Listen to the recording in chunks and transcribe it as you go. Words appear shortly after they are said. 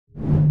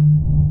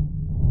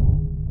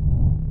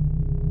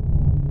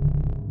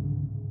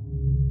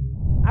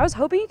I was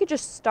hoping you could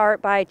just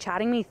start by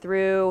chatting me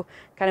through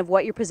kind of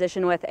what your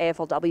position with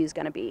AFLW is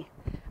going to be.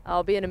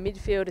 I'll be a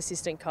midfield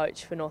assistant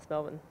coach for North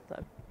Melbourne.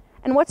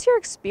 And what's your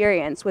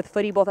experience with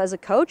footy both as a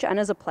coach and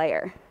as a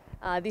player?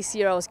 This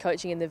year I was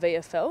coaching in the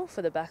VFL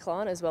for the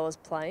backline as well as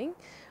playing.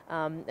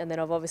 And then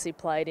I've obviously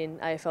played in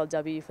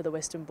AFLW for the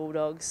Western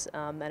Bulldogs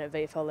and at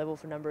VFL level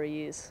for a number of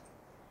years.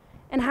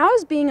 And how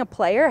has being a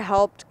player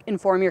helped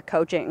inform your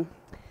coaching?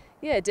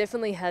 Yeah, it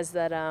definitely has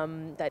that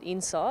that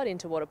insight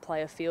into what a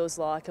player feels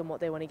like and what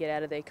they want to get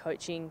out of their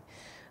coaching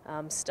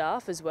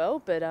staff as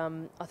well. But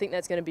I think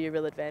that's going to be a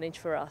real advantage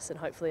for us, and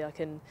hopefully I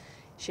can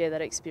share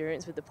that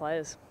experience with the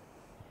players.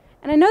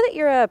 And I know that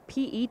you're a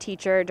PE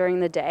teacher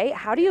during the day.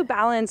 How do you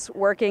balance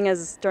working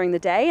as during the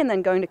day and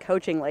then going to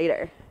coaching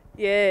later?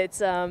 Yeah,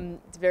 it's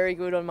very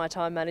good on my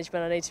time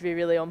management. I need to be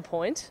really on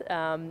point.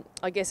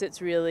 I guess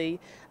it's really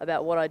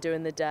about what I do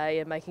in the day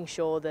and making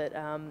sure that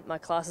my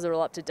classes are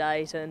all up to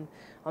date and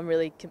I'm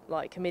really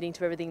committing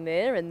to everything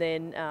there, and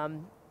then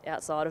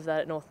outside of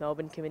that at North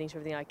Melbourne committing to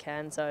everything I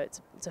can. So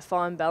it's a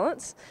fine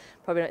balance.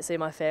 Probably don't see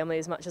my family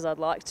as much as I'd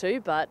like to,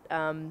 but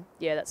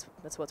yeah,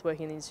 that's what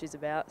working in the industry is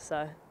about,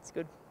 so it's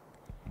good.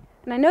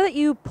 And I know that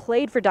you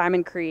played for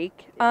Diamond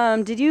Creek.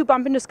 Did you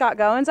bump into Scott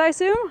Goins, I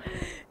assume?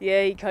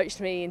 Yeah, he coached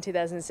me in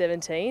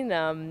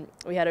 2017.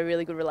 We had a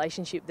really good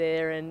relationship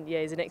there, and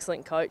yeah, he's an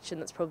excellent coach,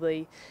 and that's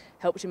probably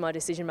helped in my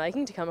decision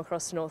making to come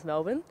across to North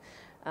Melbourne.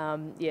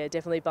 Yeah,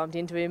 definitely bumped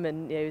into him,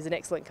 and yeah, he was an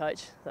excellent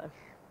coach. So.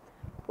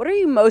 What are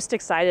you most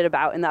excited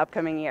about in the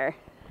upcoming year?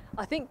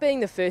 I think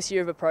being the first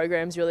year of a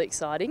program is really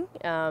exciting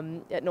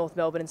at North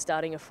Melbourne and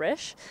starting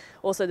afresh.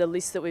 Also, the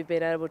list that we've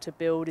been able to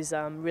build is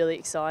really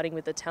exciting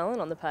with the talent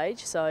on the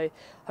page, so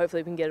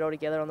hopefully we can get it all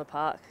together on the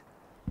park.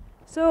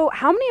 So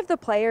how many of the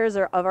players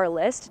of our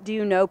list do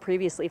you know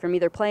previously from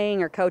either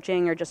playing or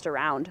coaching or just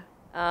around?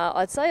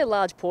 I'd say a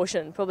large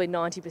portion, probably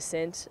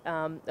 90%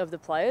 of the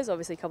players.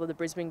 Obviously a couple of the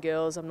Brisbane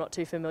girls I'm not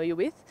too familiar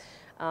with.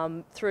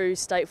 Through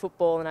state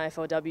football and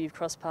AFLW, you've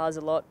crossed paths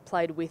a lot,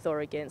 played with or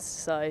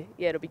against, so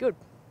yeah, it'll be good.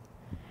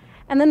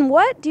 And then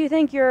what do you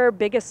think your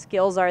biggest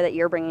skills are that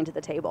you're bringing to the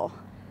table?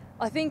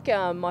 I think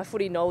my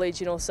footy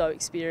knowledge and also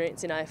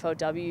experience in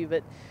AFLW,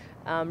 but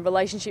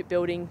relationship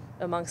building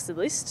amongst the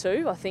list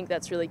too. I think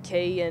that's really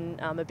key and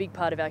a big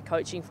part of our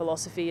coaching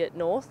philosophy at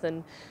North,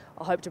 and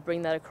I hope to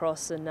bring that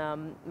across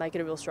and make it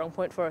a real strong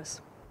point for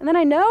us. And then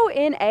I know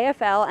in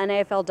AFL and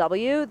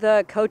AFLW,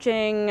 the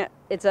coaching,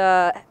 it's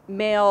a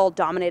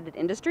male-dominated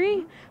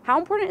industry. How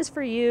important is it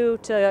for you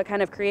to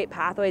kind of create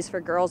pathways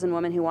for girls and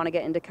women who want to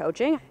get into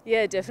coaching?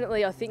 Yeah,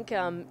 definitely. I think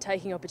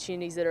taking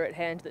opportunities that are at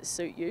hand that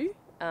suit you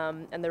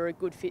and they're a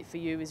good fit for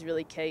you is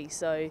really key.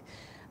 So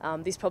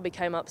this probably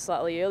came up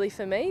slightly early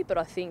for me, but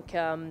I think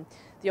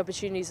the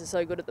opportunities are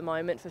so good at the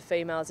moment for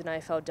females in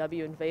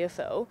AFLW and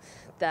VFL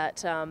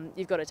that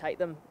you've got to take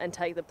them and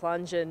take the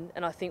plunge, and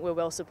I think we're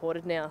well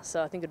supported now,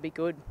 so I think it'd be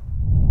good.